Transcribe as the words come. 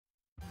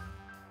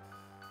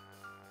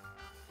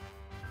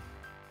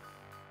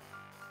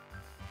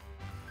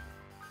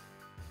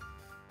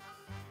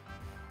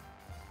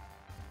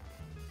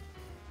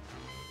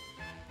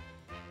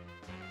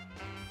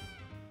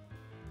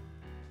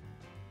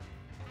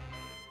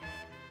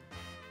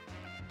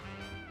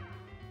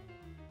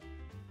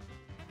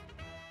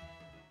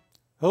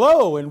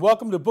Hello and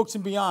welcome to Books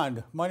and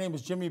Beyond. My name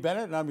is Jimmy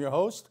Bennett and I'm your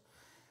host.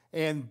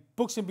 And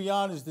Books and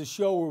Beyond is the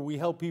show where we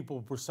help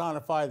people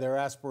personify their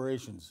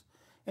aspirations.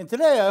 And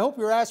today I hope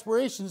your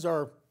aspirations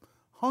are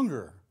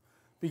hunger,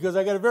 because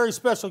I got a very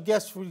special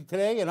guest for you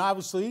today, and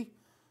obviously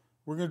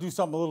we're going to do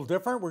something a little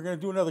different. We're going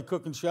to do another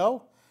cooking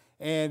show.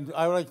 And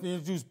I would like to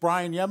introduce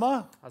Bryan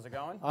Yemma. How's it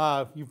going?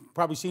 You've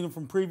probably seen him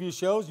from previous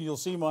shows, and you'll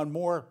see him on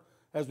more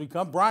as we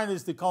come. Bryan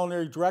is the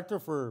culinary director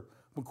for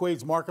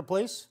McQuade's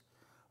Marketplace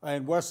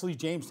in Wesley,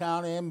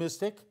 Jamestown, and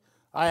Mystic.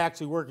 I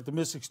actually work at the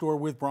Mystic store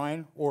with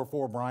Bryan, or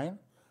for Bryan.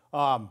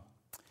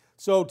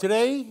 So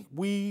today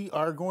we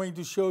are going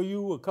to show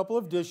you a couple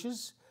of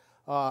dishes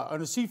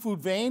on a seafood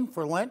vein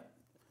for Lent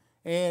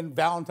and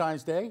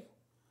Valentine's Day.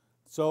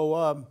 So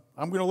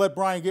I'm going to let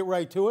Bryan get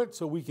right to it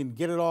so we can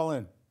get it all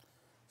in.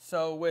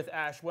 So with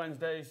Ash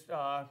Wednesday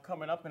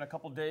coming up in a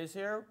couple days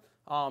here,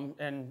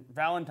 and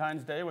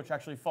Valentine's Day, which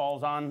actually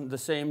falls on the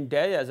same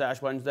day as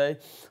Ash Wednesday,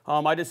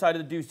 I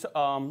decided to do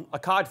a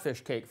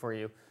codfish cake for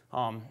you.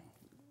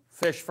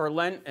 Fish for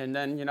Lent, and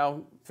then, you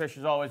know, fish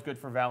is always good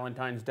for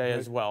Valentine's Day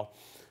as well.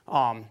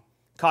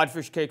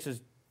 Codfish cakes is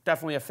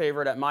definitely a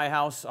favorite at my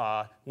house,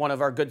 one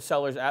of our good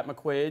sellers at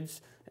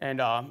McQuade's, and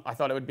I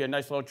thought it would be a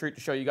nice little treat to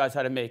show you guys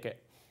how to make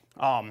it.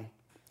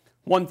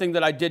 One thing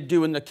that I did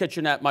do in the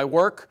kitchen at my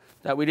work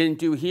that we didn't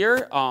do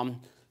here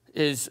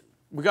is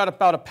we got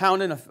about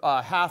 1.5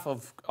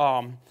 pounds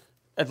of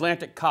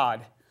Atlantic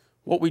cod.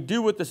 What we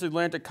do with this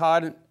Atlantic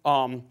cod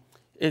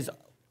is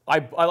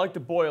I like to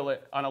boil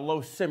it on a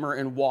low simmer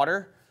in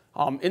water.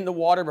 In the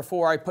water,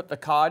 before I put the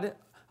cod,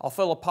 I'll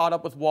fill a pot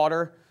up with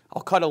water.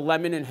 I'll cut a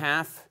lemon in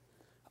half.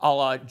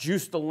 I'll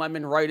juice the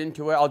lemon right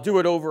into it. I'll do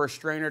it over a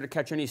strainer to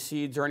catch any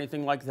seeds or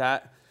anything like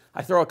that.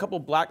 I throw a couple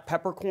black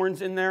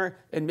peppercorns in there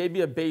and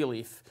maybe a bay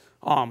leaf.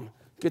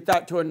 Get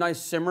that to a nice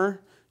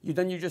simmer.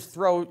 Then you just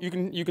throw, you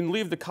can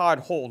leave the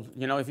cod whole.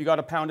 You know, if you got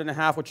 1.5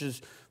 pounds, which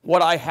is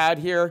what I had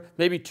here,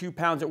 maybe 2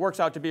 pounds, it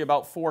works out to be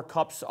about 4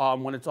 cups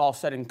when it's all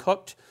set and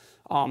cooked.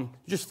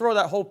 Just throw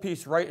that whole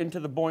piece right into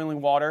the boiling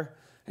water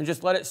and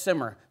just let it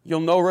simmer.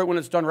 You'll know right when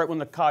it's done, right when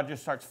the cod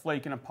just starts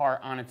flaking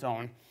apart on its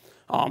own.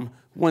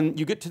 When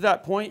you get to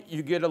that point,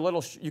 you get a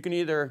little, you can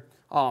either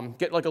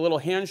get like a little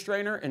hand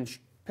strainer and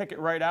pick it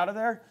right out of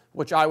there,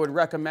 which I would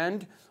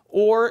recommend.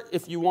 Or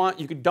if you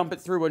want, you could dump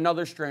it through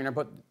another strainer,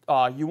 but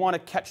you want to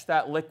catch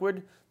that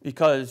liquid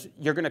because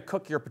you're going to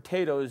cook your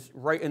potatoes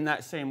right in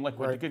that same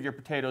liquid to give your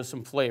potatoes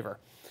some flavor.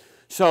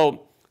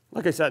 So,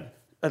 like I said,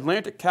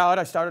 Atlantic cod,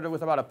 I started it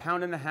with about 1.5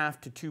 pounds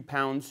to 2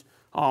 pounds.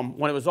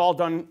 When it was all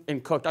done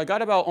and cooked, I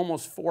got about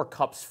almost 4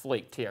 cups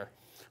flaked here.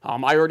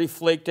 I already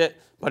flaked it,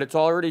 but it's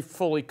already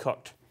fully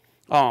cooked.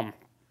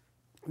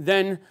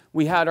 Then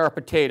we had our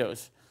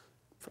potatoes.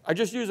 I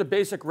just use a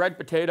basic red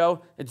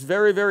potato. It's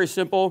very, very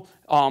simple.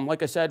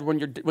 Like I said, when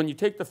you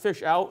take the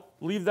fish out,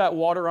 leave that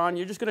water on.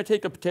 You're just going to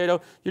take a potato.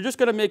 You're just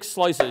going to make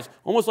slices,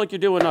 almost like you're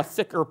doing a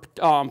thicker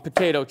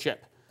potato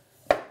chip.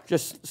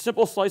 Just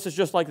simple slices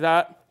just like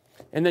that.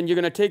 And then you're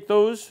going to take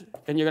those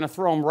and you're going to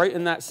throw them right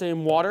in that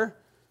same water.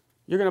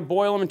 You're going to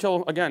boil them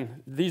until,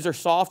 again, these are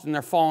soft and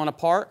they're falling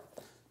apart.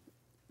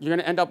 You're going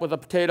to end up with a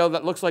potato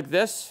that looks like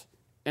this,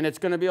 and it's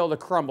going to be able to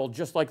crumble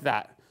just like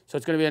that. So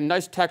it's going to be a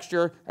nice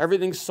texture.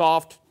 Everything's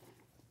soft.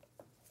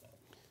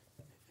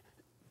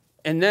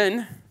 And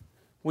then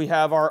we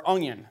have our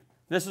onion.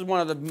 This is one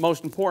of the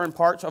most important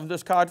parts of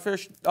this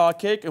codfish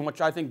cake, and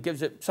which I think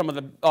gives it some of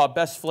the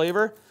best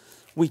flavor.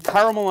 We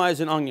caramelize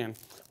an onion.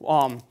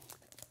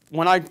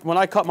 When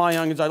I cut my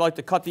onions, I like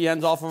to cut the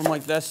ends off of them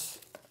like this.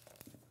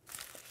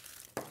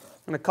 I'm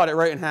going to cut it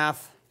right in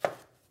half.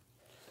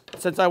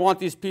 Since I want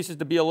these pieces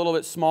to be a little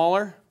bit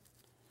smaller,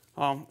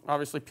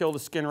 obviously peel the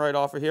skin right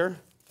off of here.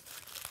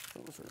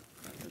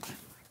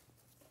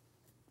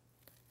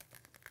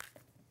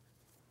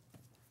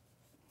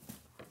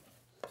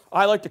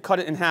 I like to cut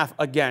it in half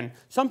again.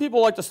 Some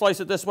people like to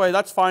slice it this way.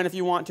 That's fine if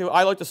you want to.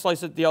 I like to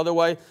slice it the other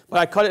way, but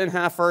I cut it in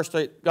half first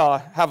to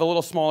have a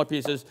little smaller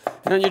pieces,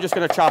 and then you're just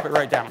going to chop it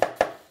right down.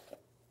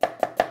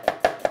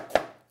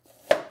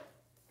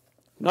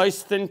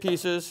 Nice thin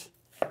pieces.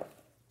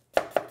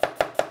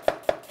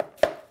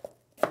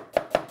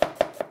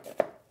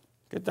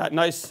 Get that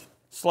nice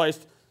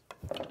sliced.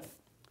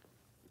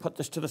 Put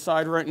this to the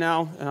side right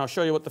now, and I'll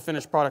show you what the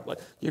finished product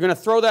looks like. You're going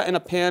to throw that in a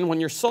pan. When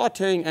you're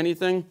sauteing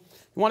anything,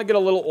 you want to get a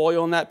little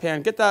oil in that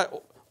pan. Get that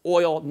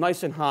oil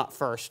nice and hot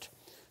first.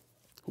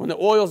 When the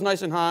oil's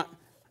nice and hot,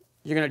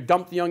 you're going to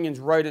dump the onions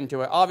right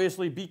into it.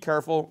 Obviously, be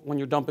careful when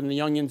you're dumping the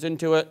onions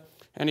into it.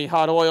 Any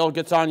hot oil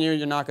gets on you,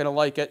 you're not going to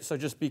like it, so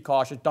just be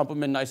cautious. Dump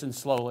them in nice and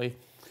slowly.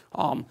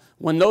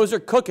 When those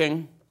are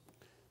cooking,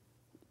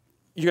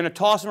 you're going to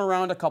toss them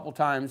around a couple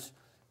times.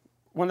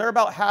 When they're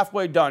about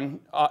halfway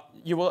done,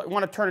 you will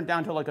want to turn it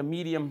down to like a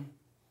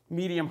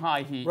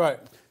medium-high heat. Right.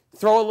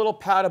 Throw a little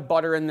pat of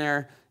butter in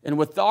there. And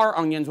with our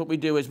onions, what we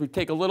do is we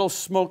take a little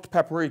smoked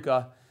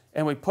paprika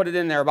and we put it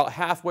in there about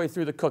halfway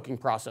through the cooking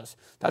process.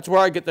 That's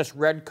where I get this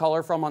red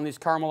color from on these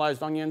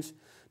caramelized onions.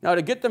 Now,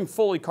 to get them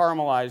fully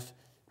caramelized,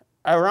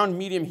 around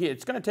medium heat.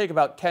 It's going to take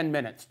about 10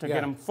 minutes to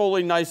get them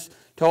fully nice,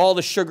 till all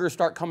the sugar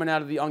start coming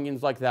out of the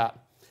onions like that.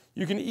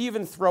 You can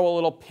even throw a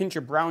little pinch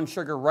of brown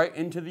sugar right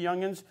into the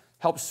onions,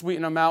 helps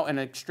sweeten them out and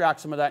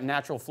extract some of that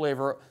natural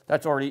flavor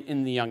that's already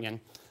in the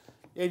onion.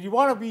 And you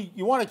want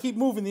to keep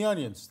moving the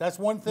onions. That's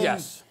one thing.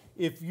 Yes.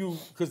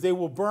 Because they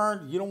will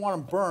burn. You don't want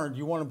them burned.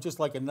 You want them just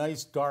like a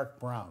nice dark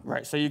brown.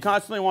 Right. So you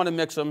constantly want to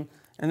mix them,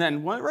 and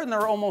then when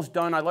they're almost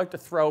done, I like to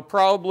throw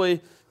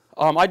probably.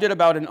 I did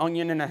about an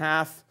onion and a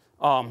half.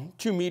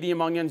 2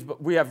 medium onions,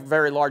 but we have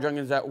very large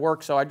onions at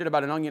work, so I did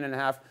about an onion and a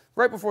half.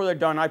 Right before they're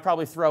done, I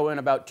probably throw in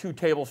about 2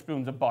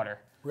 tablespoons of butter.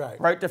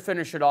 Right to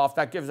finish it off.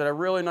 That gives it a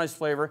really nice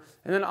flavor.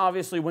 And then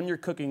obviously when you're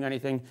cooking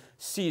anything,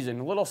 season.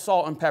 A little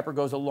salt and pepper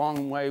goes a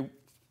long way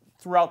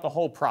throughout the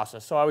whole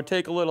process. So I would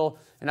take a little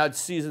and I'd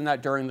season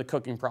that during the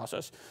cooking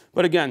process.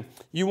 But again,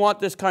 you want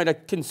this kind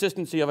of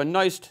consistency of a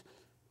nice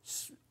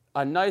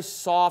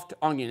soft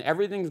onion.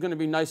 Everything's going to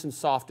be nice and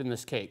soft in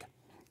this cake.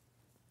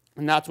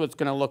 And that's what it's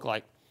going to look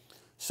like.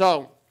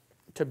 So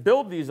to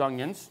build these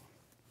onions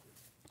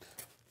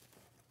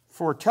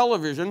for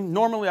television,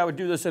 normally I would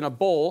do this in a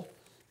bowl,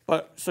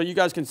 but so you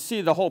guys can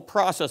see the whole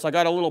process. I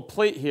got a little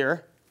plate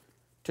here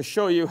to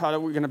show you how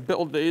we're going to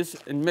build these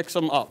and mix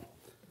them up.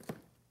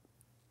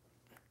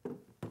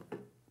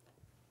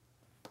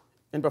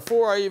 And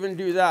before I even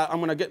do that, I'm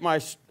going to get my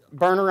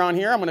burner on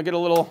here. I'm going to get a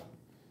little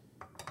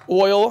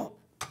oil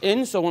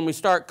in, so when we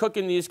start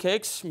cooking these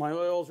cakes, my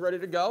oil is ready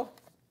to go.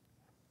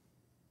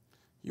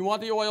 You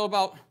want the oil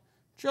about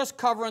just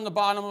covering the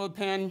bottom of the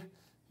pan,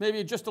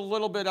 maybe just a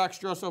little bit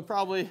extra, so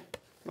probably,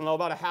 I don't know,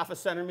 about a ½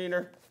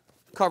 centimeter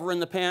covering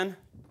the pan,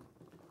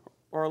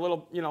 or a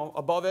little,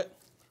 above it.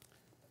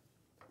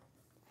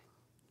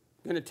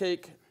 You're going to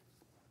take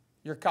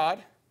your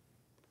cod.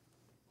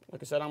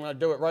 Like I said, I'm going to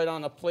do it right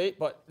on the plate,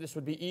 but this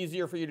would be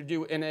easier for you to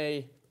do in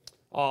a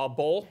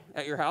bowl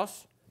at your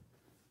house.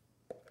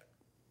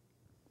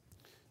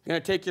 You're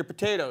going to take your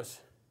potatoes.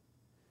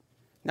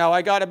 Now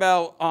I got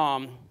about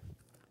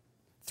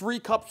 3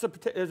 cups of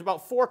potatoes. There's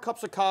about 4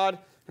 cups of cod,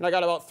 and I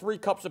got about 3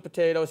 cups of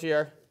potatoes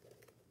here.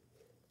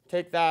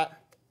 Take that.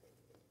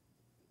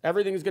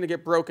 Everything's going to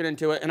get broken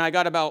into it, and I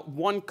got about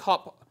 1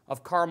 cup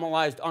of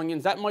caramelized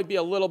onions. That might be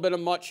a little bit of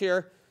much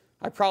here.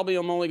 I probably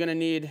am only going to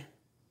need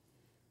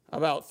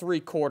about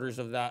 3/4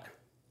 of that.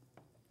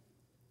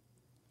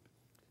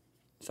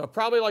 So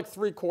probably like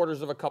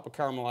 3/4 of a cup of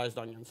caramelized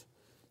onions.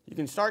 You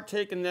can start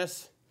taking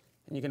this,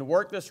 and you can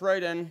work this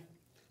right in,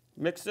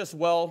 mix this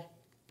well.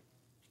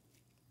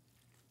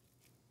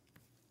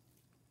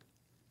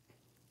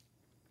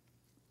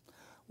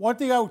 One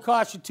thing I would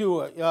caution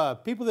too,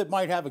 people that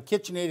might have a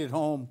KitchenAid at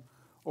home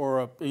or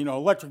a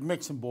electric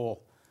mixing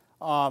bowl,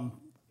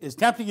 as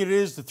tempting it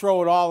is to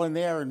throw it all in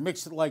there and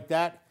mix it like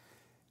that,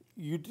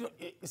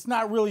 it's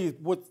not really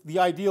what the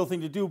ideal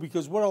thing to do,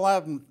 because what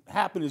will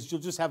happen is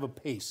you'll just have a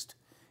paste.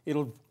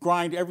 It'll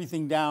grind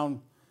everything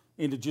down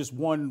into just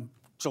one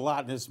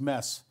gelatinous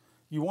mess.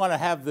 You want to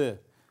have the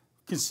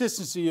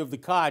consistency of the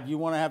cod. You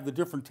want to have the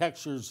different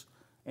textures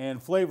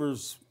and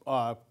flavors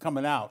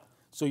coming out.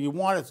 So you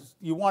want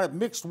it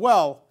mixed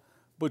well,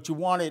 but you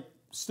want it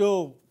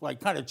still like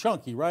kind of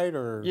chunky, right?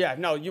 Or yeah,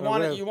 no, you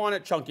want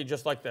it chunky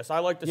just like this. I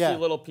like to see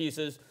little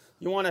pieces.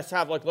 You want us to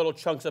have like little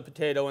chunks of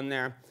potato in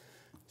there.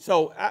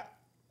 So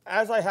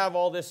as I have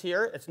all this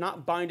here, it's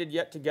not binded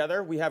yet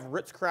together. We have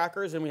Ritz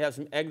crackers and we have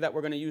some egg that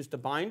we're going to use to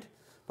bind.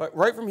 But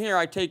right from here,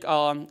 I take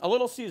a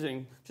little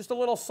seasoning, just a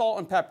little salt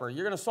and pepper.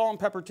 You're going to salt and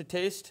pepper to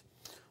taste.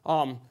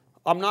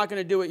 I'm not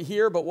going to do it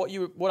here, but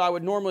what I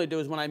would normally do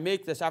is when I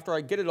make this, after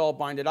I get it all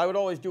binded, I would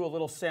always do a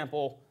little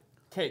sample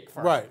cake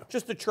first,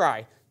 just to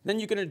try. Then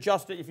you can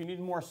adjust it. If you need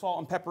more salt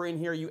and pepper in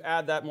here, you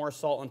add that more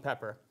salt and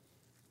pepper.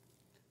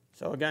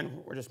 So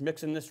again, we're just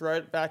mixing this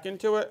right back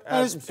into it.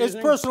 It's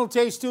personal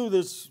taste too.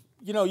 There's,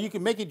 you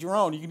can make it your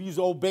own. You can use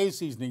Old Bay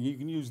seasoning. You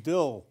can use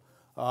dill.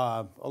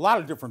 A lot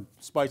of different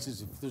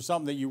spices if there's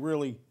something that you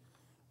really,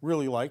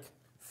 really like.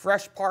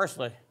 Fresh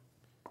parsley.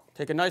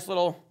 Take a nice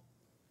little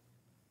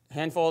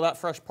handful of that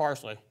fresh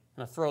parsley. I'm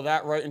going to throw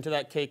that right into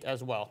that cake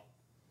as well.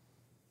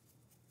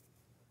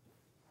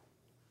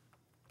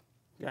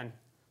 Again,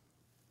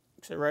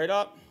 mix it right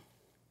up.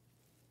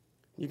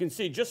 You can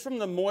see just from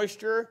the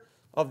moisture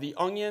of the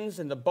onions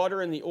and the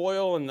butter and the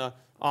oil and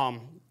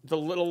the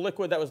little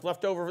liquid that was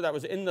left over that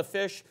was in the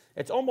fish,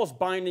 it's almost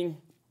binding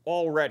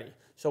already.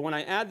 So when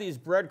I add these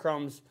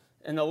breadcrumbs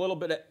and a little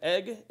bit of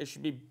egg, it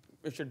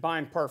should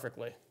bind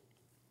perfectly.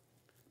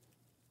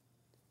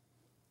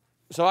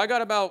 So I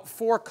got about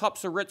 4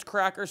 cups of Ritz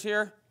crackers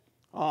here.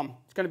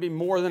 It's going to be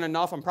more than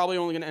enough. I'm probably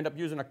only going to end up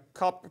using a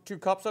cup, 2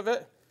 cups of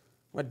it.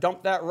 I'm going to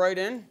dump that right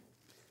in.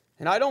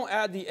 And I don't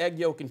add the egg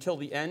yolk until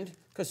the end,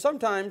 because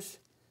sometimes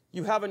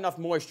you have enough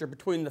moisture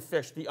between the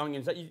fish, the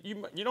onions, that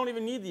you don't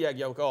even need the egg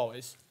yolk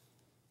always.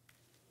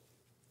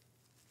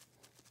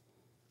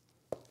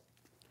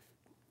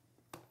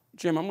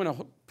 Jim, I'm going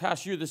to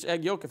pass you this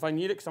egg yolk if I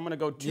need it, because I'm going to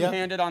go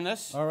two-handed on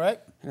this. All right.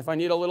 And if I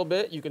need a little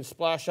bit, you can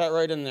splash that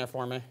right in there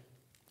for me.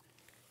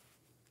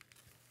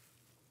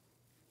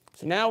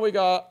 So now we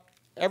got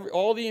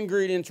all the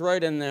ingredients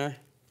right in there.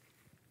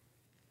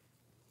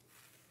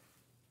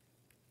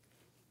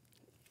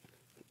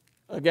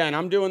 Again,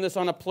 I'm doing this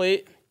on a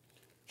plate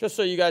just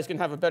so you guys can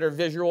have a better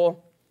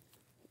visual.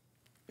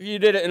 If you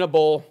did it in a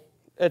bowl,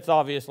 it's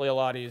obviously a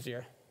lot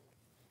easier.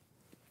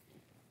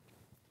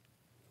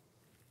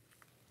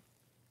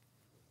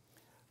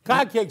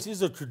 Cod cakes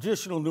is a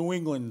traditional New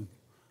England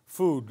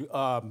food.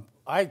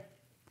 I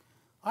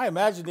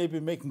imagine they've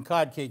been making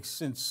cod cakes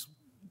since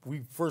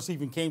we first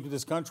even came to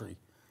this country.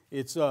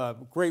 It's a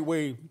great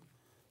way.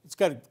 It's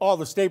got all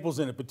the staples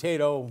in it: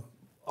 potato,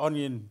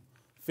 onion,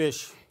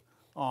 fish,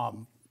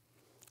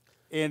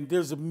 and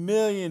there's a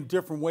million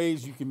different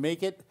ways you can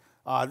make it.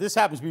 This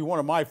happens to be one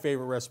of my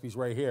favorite recipes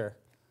right here.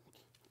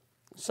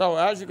 So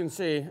as you can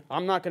see,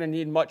 I'm not going to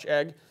need much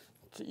egg.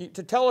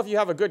 To tell if you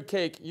have a good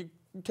cake, you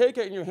take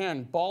it in your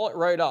hand, ball it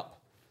right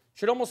up.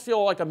 Should almost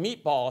feel like a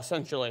meatball,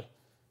 essentially.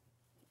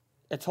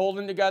 It's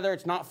holding together,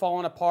 it's not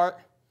falling apart.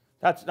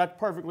 That's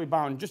perfectly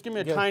bound. Just give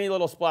me a tiny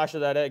little splash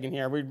of that egg in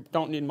here. We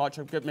don't need much.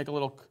 Make a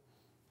little,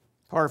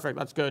 perfect,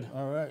 that's good.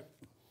 All right.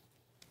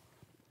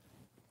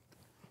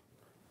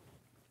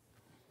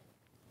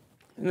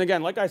 And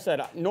again, like I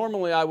said,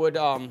 normally I would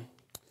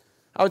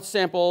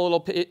sample a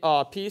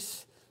little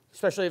piece,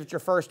 especially if it's your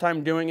first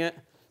time doing it.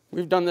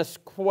 We've done this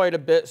quite a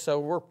bit, so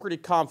we're pretty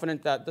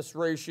confident that this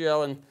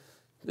ratio and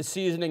the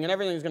seasoning and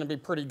everything is going to be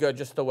pretty good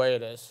just the way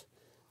it is.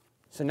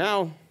 So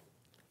now,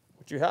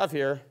 what you have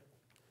here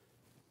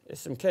is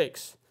some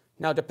cakes.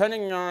 Now,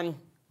 depending on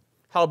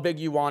how big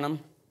you want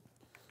them,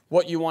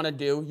 what you want to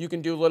do, you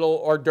can do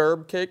little hors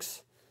d'oeuvre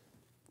cakes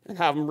and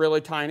have them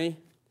really tiny,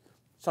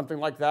 something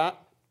like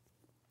that.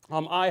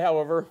 I,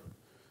 however,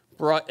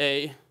 brought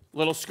a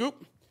little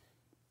scoop.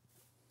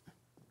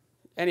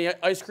 Any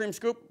ice cream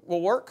scoop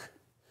will work.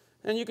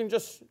 And you can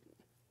just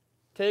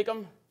take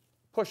them,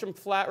 push them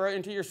flat right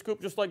into your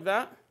scoop just like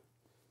that.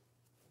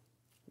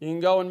 You can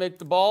go and make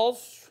the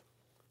balls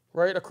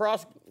right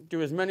across.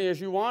 Do as many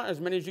as you want, as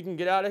many as you can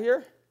get out of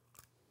here.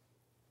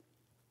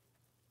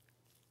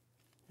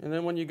 And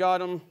then when you got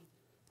them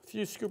a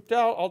few scooped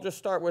out, I'll just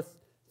start with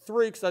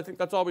 3 because I think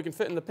that's all we can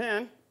fit in the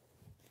pan.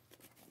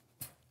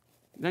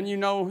 Then you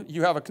know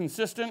you have a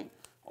consistent,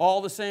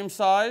 all the same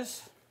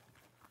size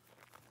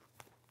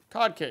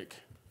cod cake.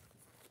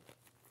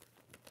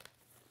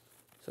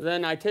 So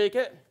then I take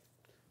it,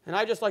 and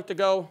I just like to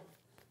go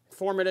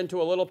form it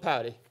into a little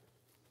patty.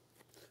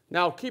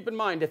 Now keep in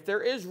mind, if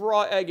there is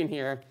raw egg in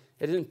here,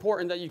 it is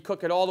important that you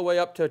cook it all the way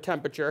up to a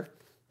temperature.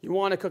 You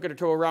want to cook it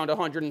to around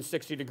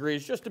 160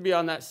 degrees just to be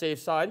on that safe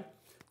side.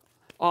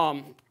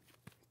 So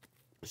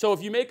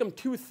if you make them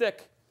too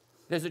thick,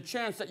 there's a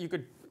chance that you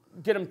could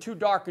get them too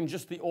dark in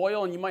just the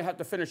oil, and you might have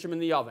to finish them in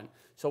the oven.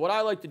 So what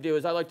I like to do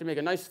is I like to make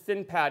a nice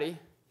thin patty,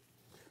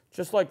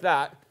 just like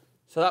that,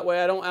 so that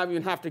way I don't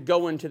even have to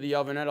go into the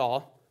oven at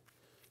all.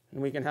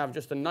 And we can have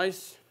just a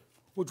nice...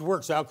 Which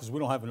works out because we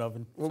don't have an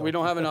oven. Well, we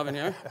don't have an oven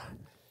here.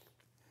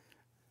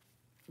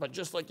 But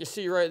just like you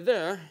see right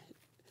there,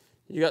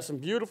 you got some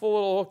beautiful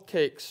little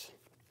cakes.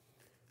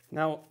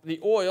 Now, the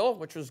oil,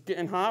 which was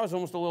getting hot, was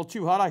almost a little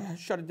too hot. I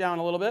shut it down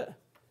a little bit.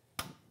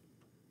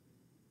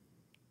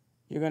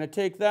 You're going to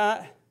take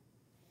that,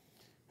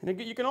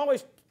 and you can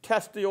always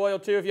test the oil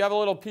too. If you have a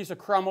little piece of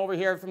crumb over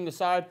here from the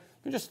side,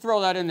 you can just throw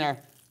that in there.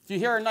 If you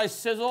hear a nice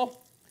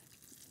sizzle,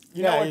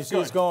 you know it's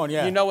good. It's going,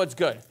 yeah. You know it's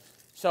good.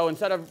 So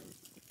instead of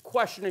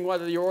questioning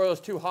whether your oil is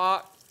too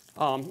hot,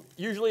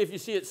 usually if you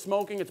see it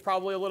smoking, it's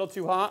probably a little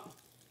too hot.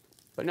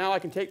 But now I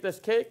can take this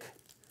cake.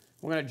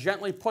 We're going to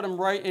gently put them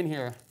right in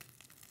here.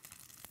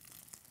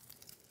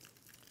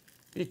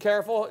 Be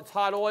careful, it's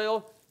hot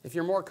oil. If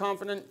you're more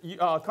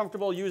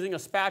comfortable using a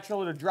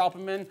spatula to drop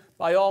them in,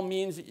 by all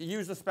means,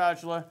 use the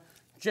spatula.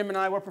 Jim and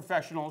I, we're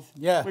professionals.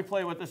 Yeah. We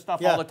play with this stuff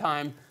all the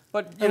time.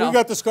 But we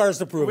got the scars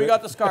to prove it. We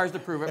got the scars to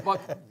prove it.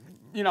 But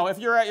you know, if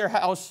you're at your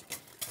house,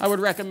 I would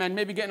recommend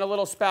maybe getting a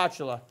little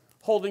spatula,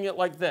 holding it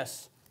like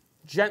this,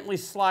 gently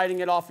sliding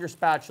it off your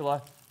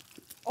spatula.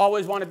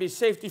 Always want to be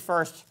safety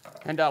first.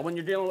 And when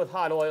you're dealing with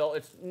hot oil,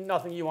 it's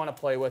nothing you want to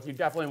play with. You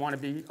definitely want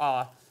to be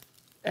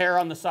err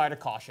on the side of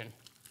caution.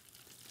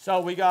 So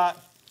we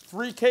got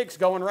 3 cakes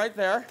going right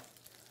there.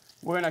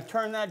 We're going to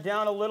turn that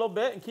down a little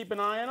bit and keep an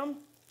eye on them.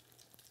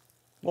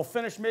 We'll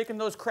finish making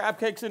those crab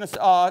cakes,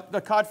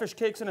 the codfish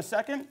cakes in a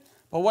second.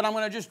 But what I'm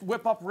going to just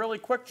whip up really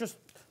quick just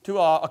to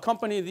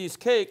accompany these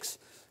cakes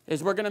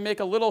is we're going to make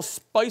a little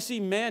spicy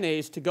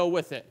mayonnaise to go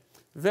with it.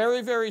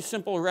 Very, very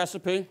simple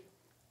recipe.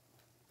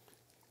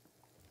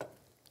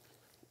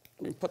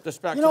 Let me put this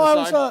back to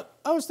the side.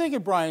 I was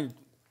thinking, Brian,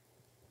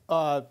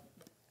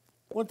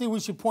 one thing we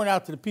should point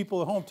out to the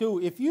people at home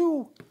too, if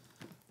you,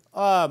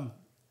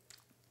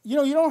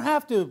 you don't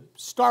have to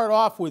start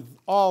off with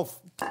all,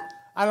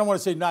 I don't want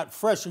to say not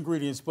fresh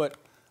ingredients, but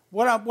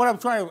what I'm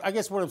trying to, I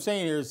guess what I'm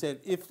saying here is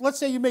that if, let's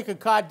say you make a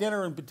cod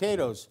dinner and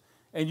potatoes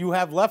and you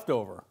have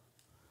leftover,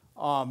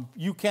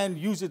 you can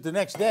use it the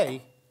next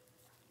day,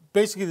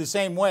 basically the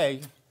same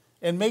way,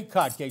 and make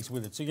cod cakes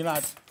with it. So you're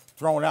not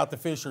throwing out the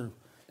fish or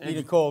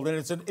eating cold. And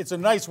it's a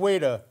nice way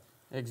to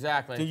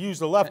exactly to use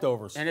the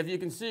leftovers. And if you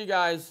can see,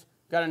 guys,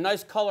 Got a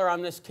nice color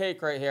on this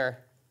cake right here.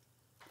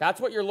 That's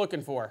what you're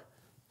looking for.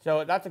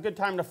 So that's a good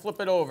time to flip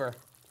it over.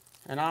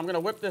 And I'm gonna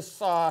whip this,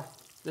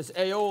 this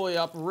aioli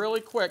up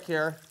really quick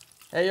here.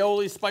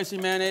 Aioli, spicy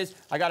mayonnaise.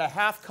 I got a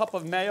half cup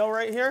of mayo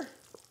right here.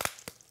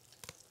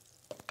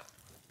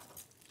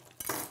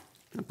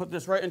 And put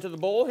this right into the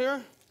bowl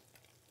here.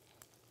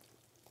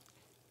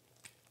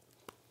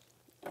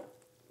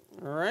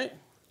 All right.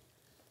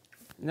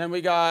 And then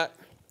we're gonna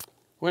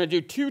do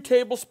 2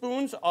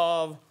 tablespoons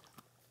of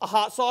a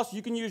hot sauce.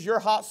 You can use your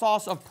hot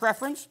sauce of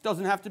preference.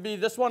 Doesn't have to be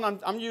this one.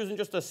 I'm using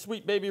just a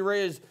Sweet Baby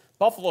Ray's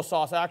buffalo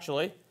sauce,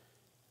 actually. I'm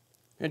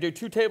gonna do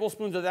 2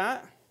 tablespoons of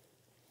that.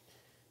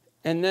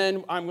 And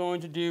then I'm going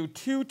to do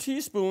 2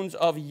 teaspoons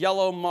of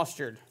yellow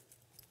mustard.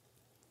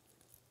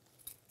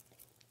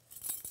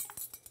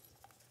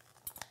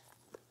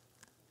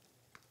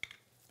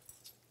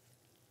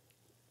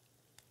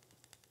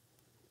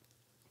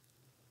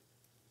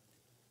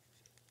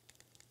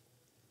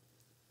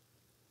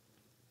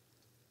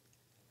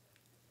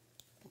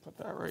 Put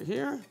that right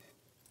here.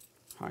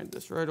 Hide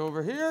this right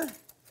over here.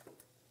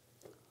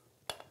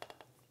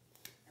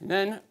 And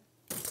then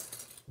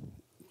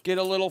get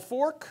a little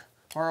fork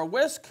or a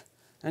whisk,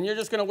 and you're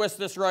just going to whisk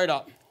this right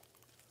up.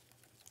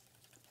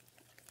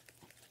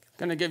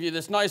 Going to give you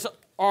this nice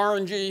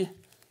orangey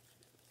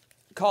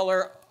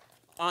color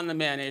on the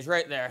mayonnaise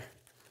right there.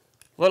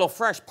 Little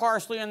fresh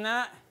parsley in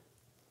that.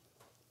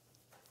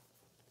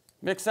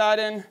 Mix that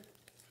in.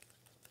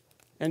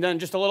 And then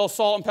just a little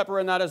salt and pepper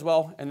in that as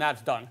well, and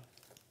that's done.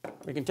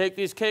 We can take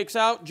these cakes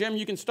out. Jim,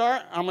 you can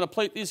start. I'm going to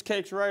plate these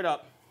cakes right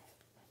up.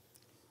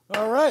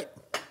 All right.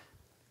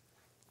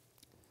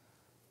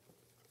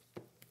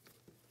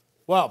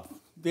 Wow,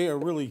 they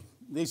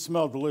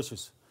smell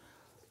delicious.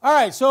 All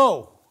right,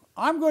 so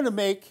I'm going to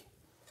make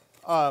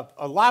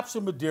a Lobster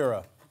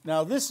Madeira.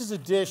 Now, this is a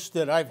dish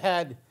that I've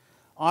had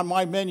on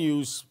my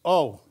menus,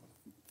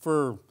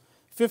 for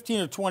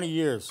 15 or 20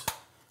 years.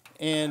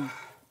 And,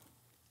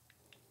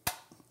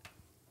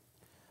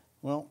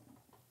 well,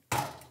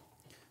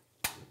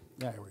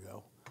 there we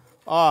go.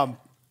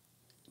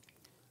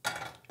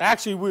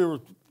 Actually, we were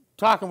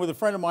talking with a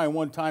friend of mine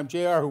one time,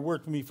 JR, who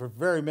worked with me for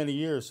very many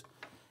years.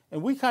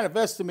 And we kind of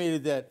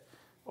estimated that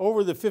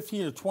over the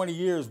 15 or 20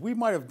 years, we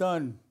might have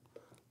done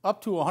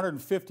up to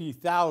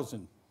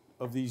 150,000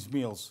 of these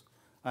meals.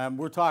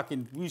 We're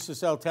talking, we used to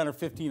sell 10 or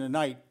 15 a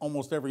night,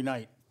 almost every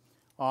night.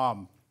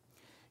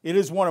 It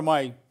is one of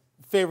my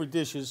favorite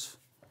dishes,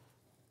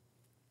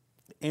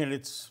 and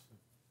it's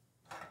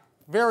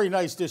a very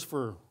nice dish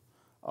for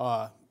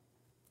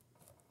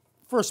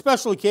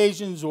special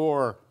occasions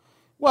or,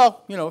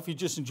 well, you know, if you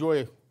just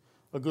enjoy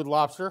a good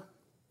lobster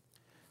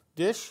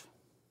dish.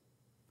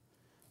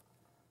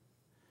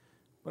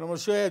 But I'm going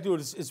to show you how to do it.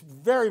 It's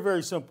very,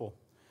 very simple.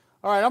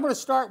 All right, I'm going to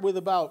start with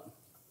about,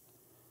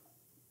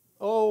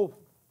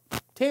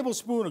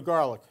 tablespoon of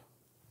garlic.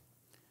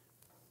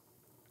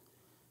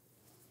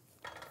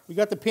 We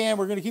got the pan.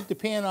 We're going to keep the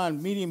pan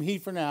on medium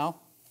heat for now.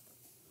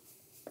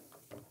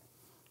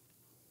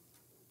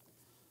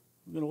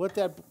 We're going to let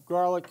that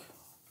garlic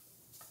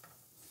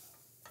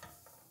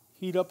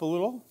heat up a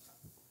little.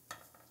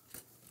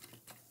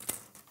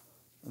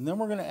 And then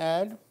we're going to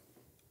add,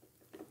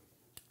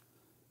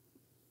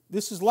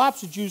 this is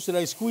lobster juice that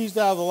I squeezed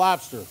out of the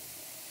lobster.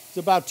 It's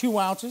about 2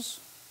 ounces.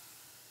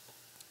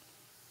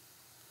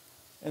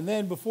 And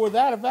then before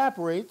that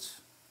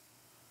evaporates,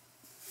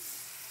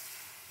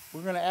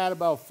 we're going to add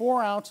about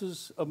 4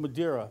 ounces of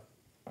Madeira,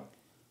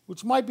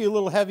 which might be a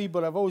little heavy,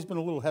 but I've always been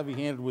a little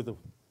heavy-handed with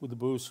the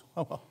booze.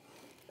 Oh, well.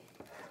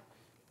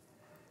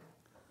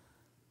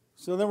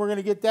 So then we're going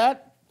to get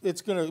that.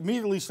 It's going to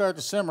immediately start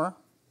to simmer.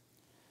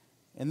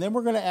 And then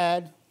we're going to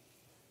add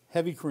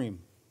heavy cream.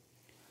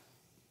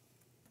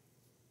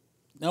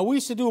 Now, we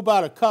used to do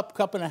about a cup,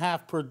 cup and a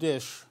half per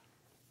dish.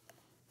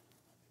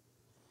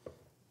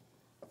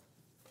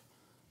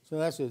 So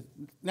that's it.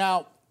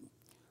 Now,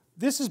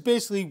 this is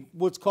basically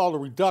what's called a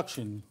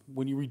reduction.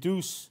 When you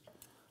reduce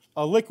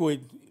a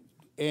liquid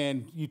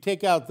and you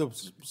take out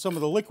some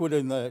of the liquid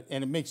and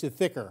it makes it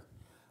thicker.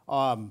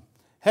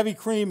 Heavy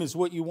cream is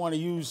what you want to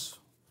use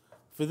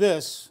for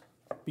this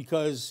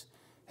because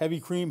heavy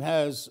cream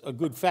has a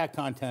good fat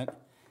content.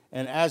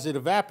 And as it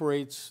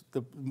evaporates,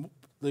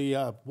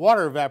 the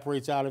water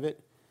evaporates out of it,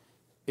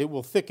 it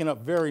will thicken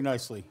up very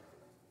nicely.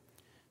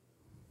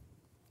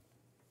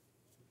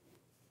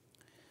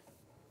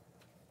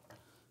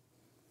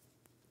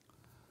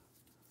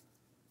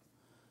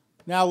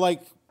 Now,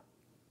 like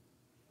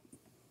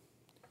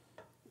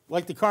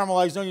the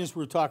caramelized onions we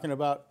were talking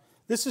about,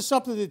 this is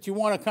something that you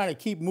want to kind of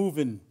keep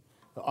moving.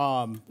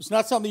 It's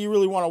not something you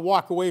really want to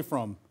walk away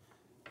from.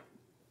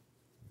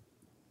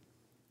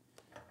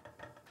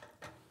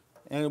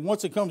 And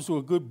once it comes to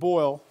a good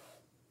boil,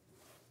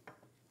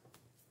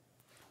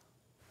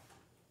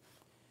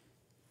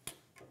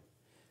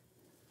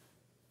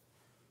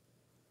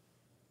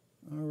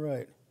 all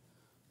right.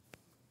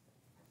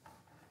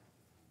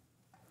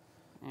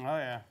 Oh,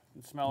 yeah.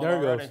 You smell it there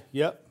already. It goes.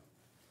 Yep.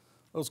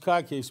 Those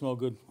cod cakes smell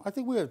good. I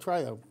think we ought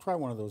to try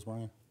one of those,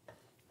 Brian.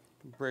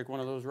 Break one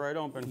of those right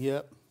open.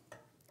 Yep.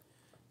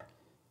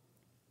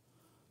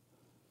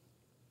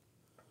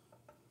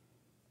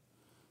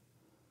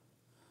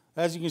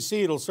 As you can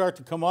see, it'll start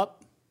to come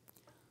up.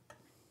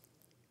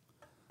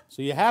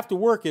 So you have to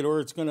work it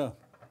or it's going to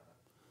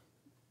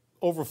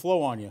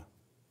overflow on you,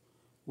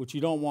 which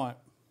you don't want.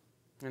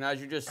 And as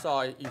you just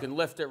saw, you can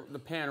lift the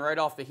pan right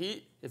off the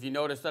heat if you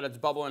notice that it's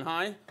bubbling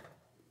high,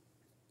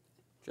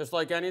 just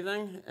like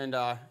anything, and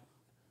it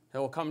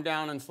will come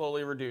down and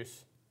slowly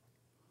reduce.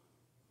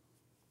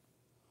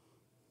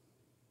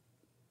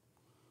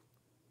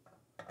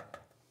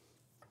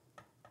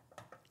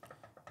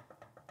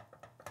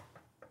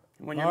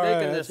 When you're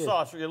making this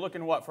sauce, you're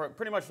looking what, for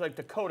pretty much like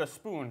to coat a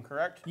spoon,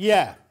 correct?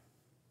 Yeah.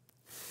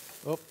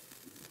 Oh,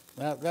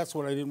 that's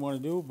what I didn't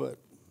want to do, but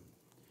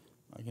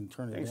I can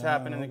turn it down. Things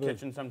happen in the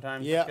kitchen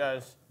sometimes, yeah,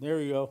 guys.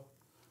 There you go.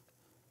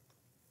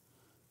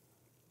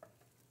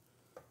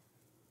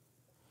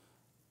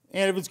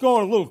 And if it's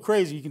going a little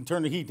crazy, you can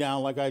turn the heat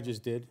down like I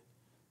just did.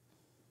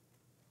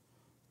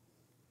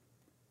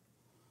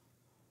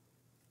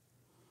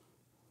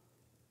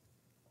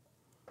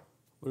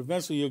 But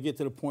eventually you'll get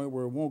to the point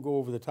where it won't go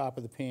over the top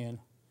of the pan.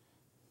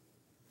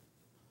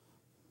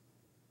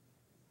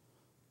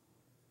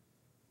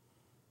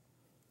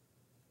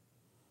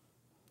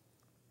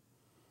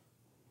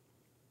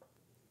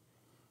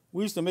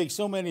 We used to make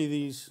so many of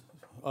these.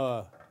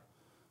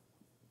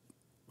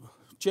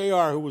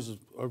 JR, who was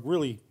a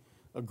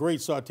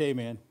great saute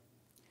man,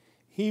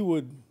 he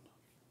would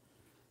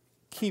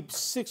keep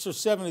 6 or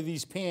 7 of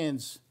these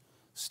pans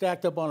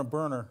stacked up on a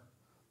burner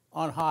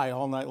on high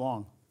all night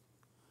long.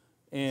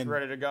 And it's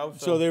ready to go.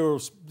 So they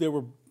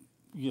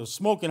were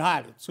smoking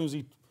hot as soon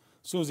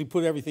as he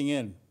put everything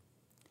in.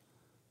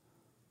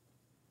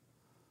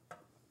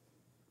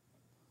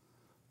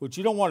 Which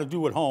you don't want to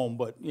do at home,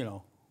 but you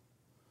know.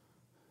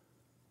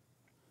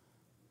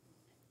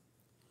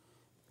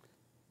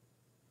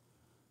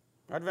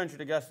 I'd venture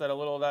to guess that a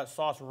little of that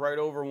sauce right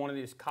over one of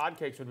these cod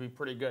cakes would be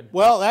pretty good.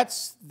 Well,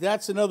 that's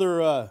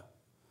another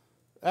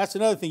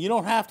thing. You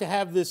don't have to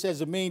have this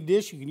as a main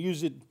dish. You can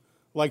use it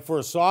like for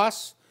a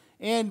sauce,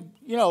 and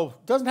you know,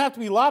 it doesn't have to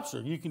be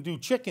lobster. You can do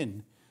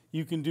chicken.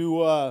 You can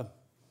do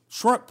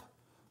shrimp,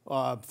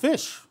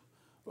 fish,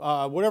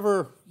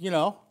 whatever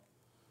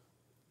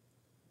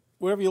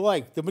whatever you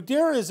like. The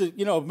Madeira is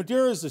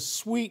a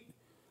sweet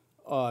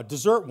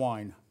dessert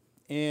wine,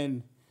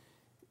 and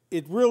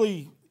it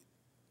really,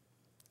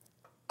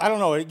 I don't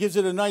know, it gives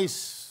it a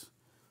nice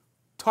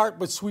tart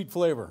but sweet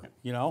flavor,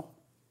 you know?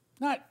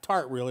 Not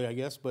tart really, I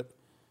guess, but...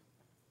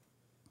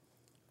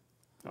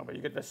 No, but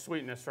you get the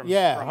sweetness from...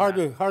 Yeah,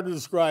 from hard to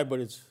describe, but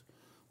it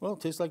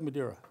tastes like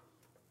Madeira.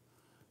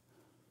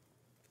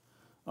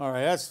 All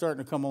right, that's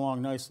starting to come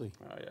along nicely.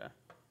 Oh, yeah.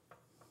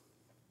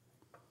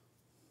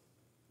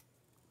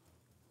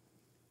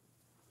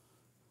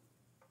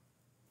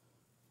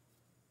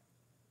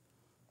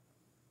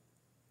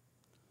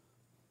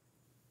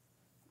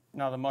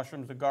 Now the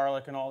mushrooms, the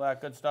garlic, and all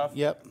that good stuff?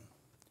 Yep.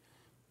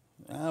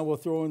 Now we'll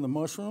throw in the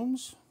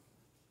mushrooms.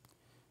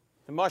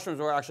 The mushrooms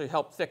will actually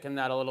help thicken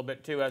that a little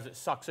bit too, as it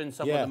sucks in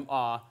some of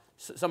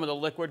the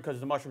liquid, because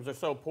the mushrooms are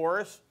so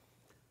porous.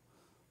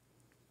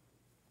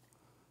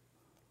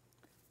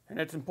 And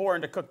it's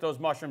important to cook those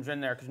mushrooms in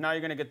there, because now you're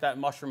going to get that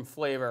mushroom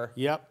flavor.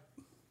 Yep.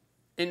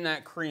 In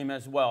that cream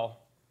as well.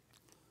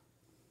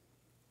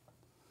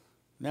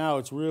 Now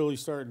it's really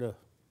starting to...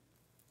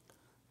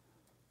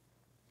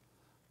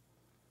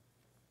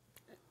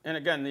 And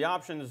again, the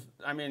options,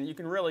 I mean, you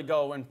can really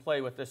go and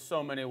play with this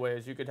so many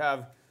ways. You could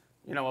have,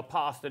 a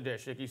pasta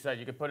dish, like you said.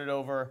 You could put it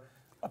over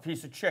a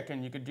piece of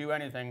chicken. You could do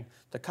anything.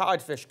 The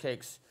codfish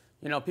cakes,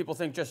 people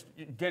think just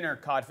dinner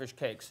codfish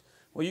cakes.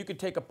 Well, you could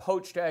take a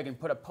poached egg and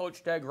put a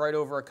poached egg right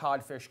over a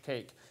codfish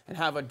cake and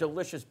have a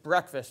delicious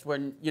breakfast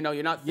when,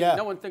 you're not,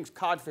 no one thinks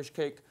codfish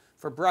cake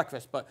for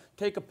breakfast, but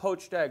take a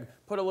poached egg,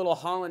 put a little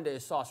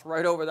hollandaise sauce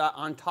right over that,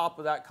 on top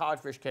of that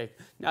codfish cake.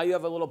 Now you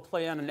have a little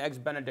play on an eggs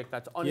Benedict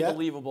that's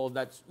unbelievable.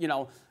 That's,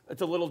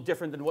 it's a little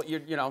different than what you're,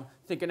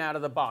 thinking out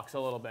of the box a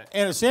little bit.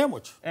 And a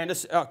sandwich. And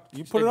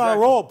you put it on a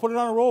roll. Put it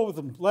on a roll with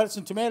the lettuce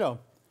and tomato.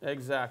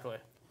 Exactly.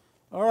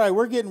 All right,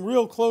 we're getting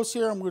real close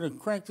here. I'm going to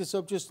crank this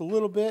up just a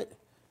little bit.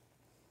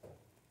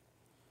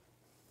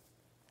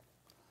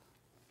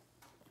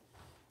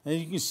 And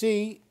you can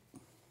see,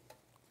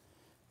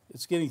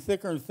 it's getting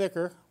thicker and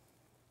thicker.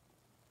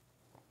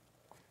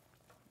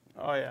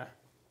 Oh, yeah.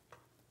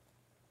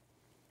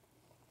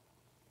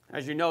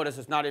 As you notice,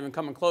 it's not even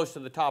coming close to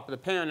the top of the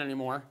pan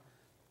anymore,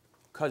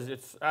 because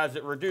as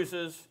it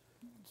reduces,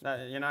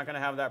 you're not going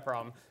to have that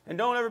problem. And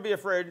don't ever be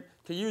afraid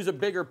to use a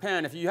bigger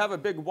pan. If you have a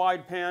big,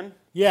 wide pan,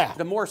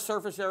 the more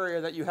surface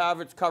area that you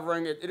have it's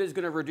covering, it is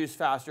going to reduce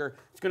faster.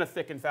 It's going to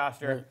thicken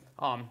faster.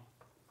 Right.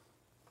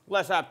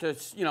 Less apt to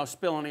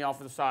spill any off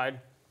to the side.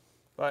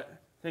 But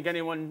I think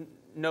anyone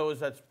knows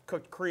that's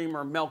cooked cream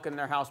or milk in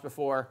their house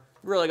before,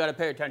 you really got to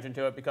pay attention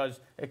to it, because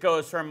it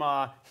goes from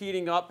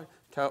heating up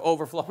to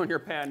overflowing your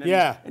pan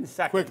in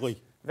seconds.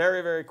 Quickly.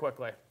 Very, very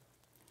quickly.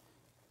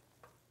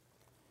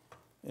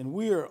 And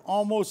we are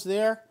almost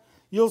there.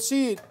 You'll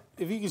see it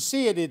if you can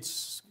see it,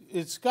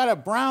 it's got a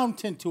brown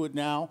tint to it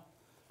now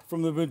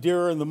from the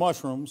Madeira and the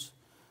mushrooms,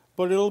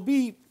 but it'll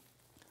be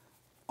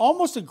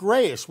almost a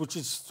grayish, which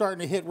is starting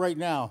to hit right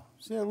now.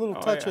 See a little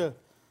touch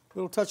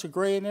of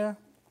gray in there?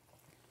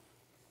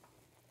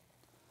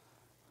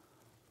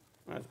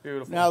 That's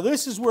beautiful. Now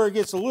this is where it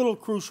gets a little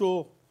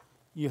crucial.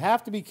 You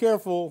have to be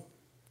careful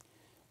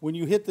when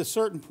you hit the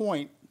certain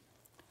point,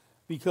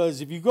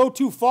 because if you go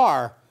too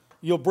far,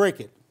 you'll break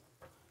it.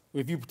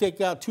 If you take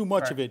out too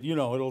much of it, you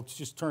know, it'll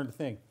just turn the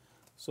thing.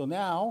 So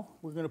now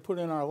we're going to put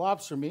in our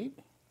lobster meat.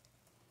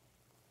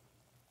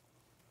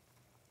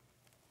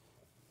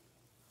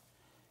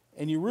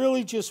 And you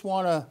really just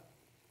want to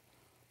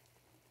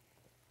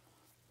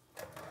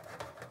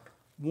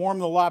warm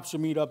the lobster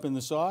meat up in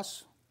the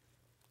sauce.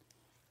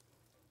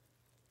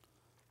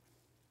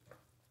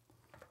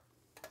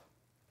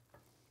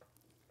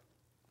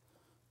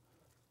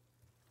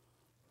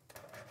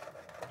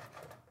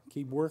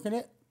 Keep working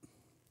it.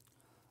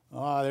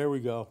 Ah, there we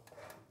go.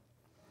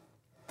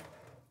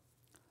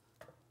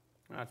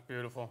 That's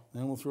beautiful.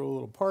 Then we'll throw a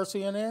little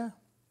parsley in there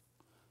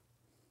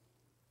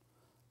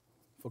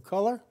for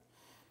color.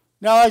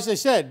 Now, as I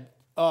said,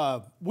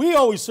 we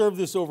always serve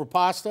this over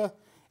pasta,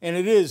 and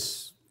it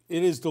is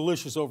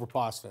delicious over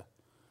pasta.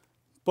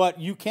 But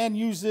you can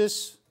use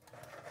this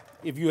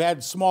if you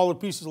had smaller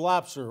pieces of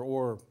lobster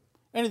or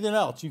anything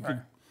else.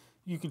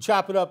 You can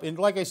chop it up, and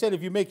like I said,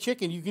 if you make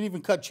chicken, you can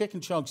even cut chicken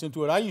chunks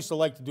into it. I used to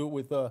like to do it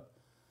with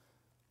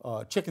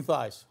chicken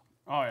thighs.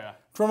 Oh yeah.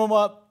 Trim them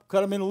up,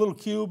 cut them into little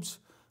cubes,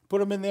 put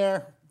them in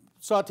there,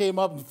 saute them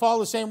up, and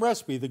follow the same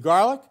recipe. The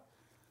garlic,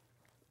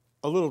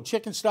 a little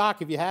chicken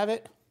stock if you have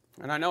it.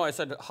 And I know I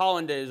said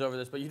hollandaise over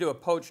this, but you do a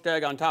poached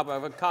egg on top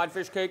of a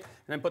codfish cake,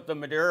 and then put the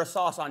Madeira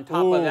sauce on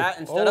top of that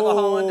instead of a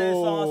hollandaise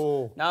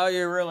sauce. Now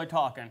you're really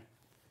talking.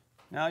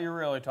 Now you're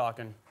really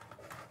talking.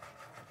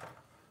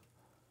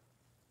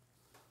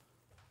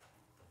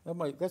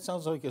 That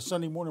sounds like a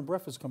Sunday morning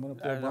breakfast coming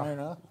up there, Brian,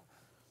 huh?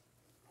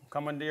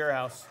 Coming to your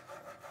house.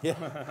 Yeah.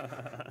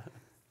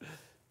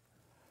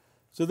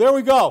 So there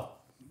we go.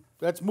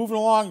 That's moving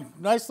along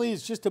nicely.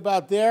 It's just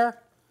about there.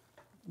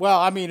 Well,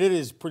 I mean, it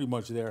is pretty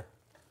much there.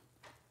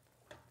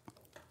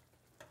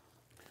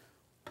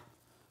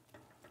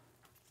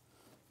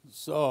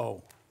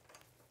 So,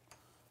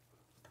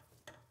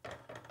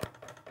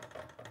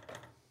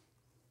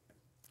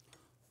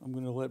 I'm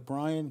going to let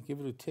Brian give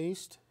it a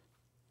taste.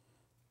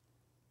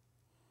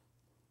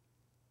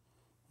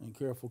 And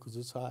careful, because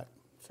it's hot.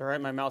 It's all right.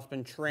 My mouth's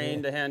been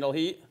trained to handle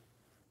heat.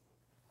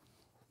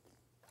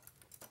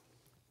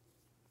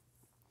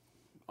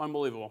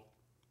 Unbelievable.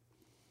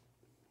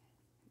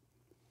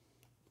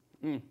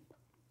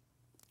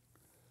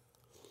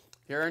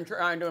 You're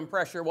trying to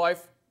impress your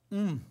wife.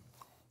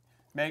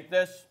 Make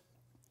this.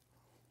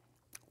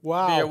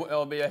 Wow.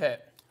 It'll be a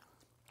hit.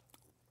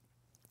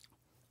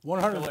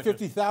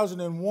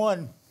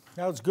 150,001.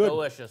 That was good.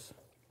 Delicious.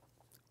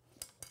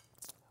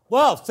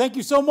 Well, thank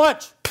you so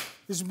much.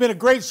 This has been a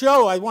great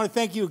show. I want to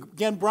thank you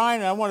again,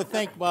 Brian, and I want to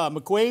thank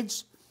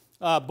McQuade's,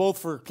 both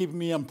for keeping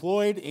me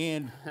employed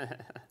and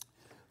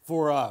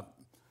for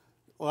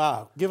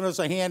giving us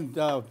a hand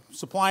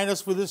supplying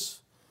us for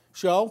this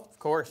show. Of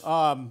course.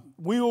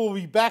 We will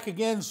be back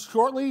again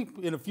shortly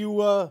in a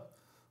few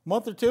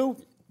month or two,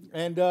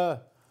 and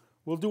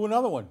we'll do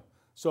another one.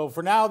 So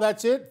for now,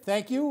 that's it.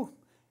 Thank you,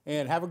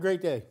 and have a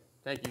great day.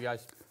 Thank you,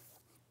 guys.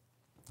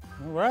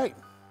 All right.